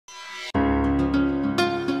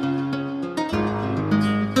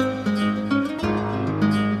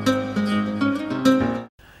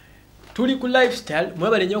tuli ku lifestyle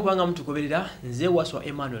mwebale nnyo kubanga mutugoberera nze waswa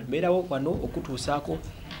Emmanuel mbeerawo wano okutuusaako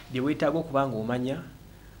bye weetaaga okubanga omanya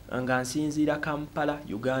nga nsinziira Kampala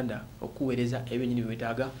Uganda okuweereza ebyennyini bye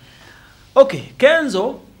weetaaga. Okay,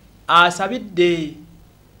 Kenzo asabidde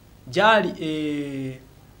gyali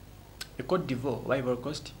Côte d'Ivoire oba Ivory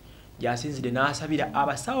Coast gyasinzidde n'asabira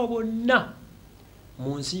abasawo bonna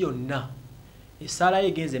mu nsi yonna. Essaala ye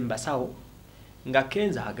egenze mu basawo nga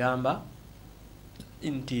Kenzo agamba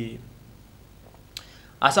nti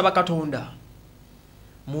asaba Katonda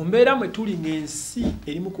mu mbeera mwe tuli ng'ensi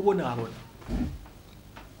eri mu kubonaabona,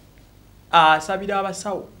 asabira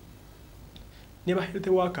abasawo ne ba health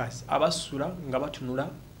workers abasula nga batunula,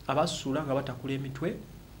 abasula nga batakula emitwe,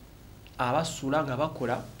 abasula nga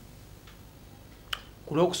bakola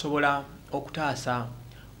ku lw'okusobola okutaasa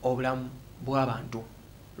obulamu bw'abantu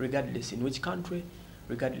regardless in which country,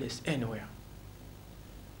 regardless anywhere.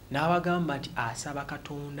 N'abagamba nti asaba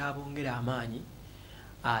Katonda abongera amaanyi,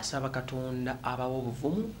 asaba Katonda abawa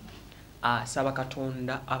obuvumu, asaba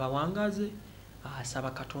Katonda abawangaze,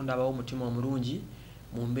 asaba Katonda abawa omutima omulungi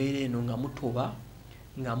mu mbeera eno nga mutoba,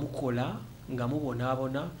 nga mukola, nga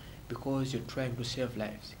mubonaabona because you're trying to save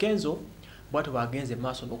lives. Kenzo bw'atyo bw'agenze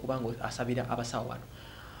maaso n'okubanga asabira abasawo wano.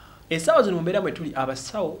 Essaawa zino mu mbeera mwe tuli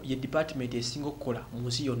abasawo ye department esinga okukola mu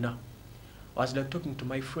nsi yonna. I was like talking to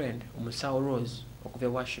my friend omusawo Rose okuva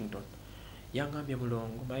Washington. Yangambye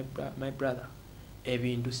mulongo, my brother,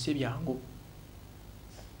 ebintu si byangu.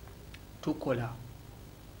 Tukola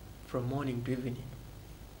from morning to evening.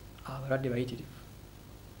 Abalwadde bayitirivu.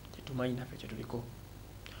 Tetumanyi naffe kye tuliko.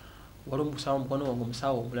 Waliwo omusawo mukono wange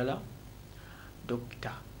omusawo omulala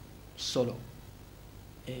Dr. Solo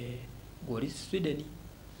gw'oli Sweden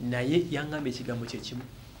naye yangambye ekigambo kye kimu.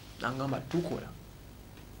 Nangamba tukola.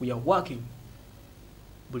 We are working.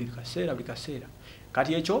 Buli kaseera.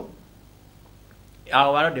 Kati ekyo awo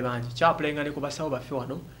abalwadde bangi kyapulenga ne ku basawo baffe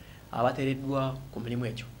wano abateereddwa ku mulimu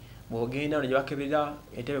ekyo. Bw'ogenda ne bakeberera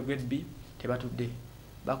entebe grade B tebatudde,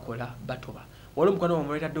 bakola batoba. Waliwo omukono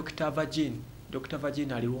omuleta Dr.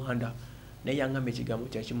 Virgin ali Rwanda naye yangambye ekigambo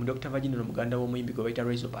kye kimu. Dr. Virgin no muganda w'omuyimbi gwe bayita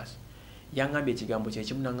Razorbass yangambye ekigambo kye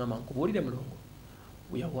kimu nangamba nkubuulire mulongo.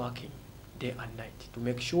 We are working day and night to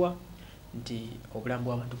make sure nti obulamu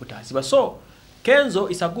bw'abantu butaasibwa. So Kenzo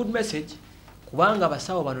is a good message kubanga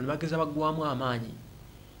abasawo bano ne bageza baggwamu amaanyi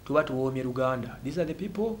tuba tuwoomye Luganda. These are the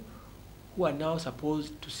people who are now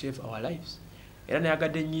supposed to save our lives. Era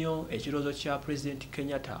nayagadde nnyo ekiroozo kya President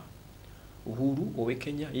Kenyatta Uhuru owe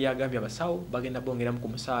Kenya ye yagambye abasawo bagenda bongeramu ku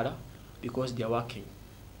musaala because they are working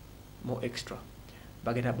more extra.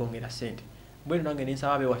 Bagenda bongera sente. Bwino nange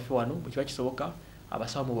nensaba abe waffe wano bwe kiba kisoboka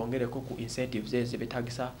abasawo mubongereko ku incentives ezo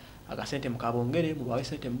betagisa akasente mukabongere mubawe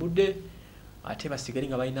sente mbudde ate basigale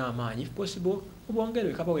nga balina amaanyi if possible mubongere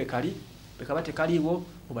wekaba wekali bekaba tekaliwo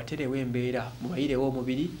mubaterewo embeera mubayirewo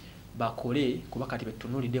omubiri bakole kuba kati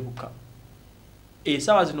betunulidde buka.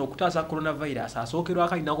 Essaawa zino okutaasa coronavirus asookerwa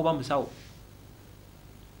akalina kuba musawo.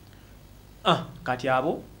 Kati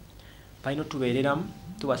abo balina tubeereramu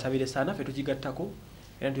tubasabire sana ffe tukigattako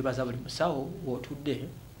era tubaza buli musawo w'otudde,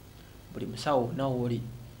 buli musawo nawo oli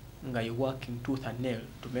nga you working tooth and nail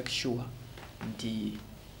to make sure nti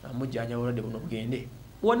amujjanja obulwadde buno bugende.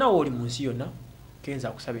 Wonna w'oli mu nsi yonna Kenzo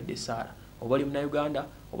akusabidde essaala. Oba oli Munnayuganda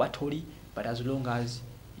oba toli, but as long as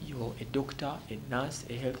you're a doctor, a nurse,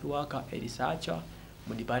 a health worker, a researcher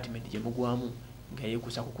mu department gye mugwamu nga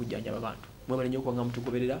yeekuusa ku kujjanjaba abantu. Mwebale nnyo okuba nga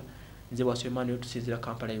mutugoberera. Nze waswa Emmanuel tusinzira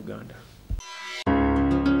Kampala Uganda.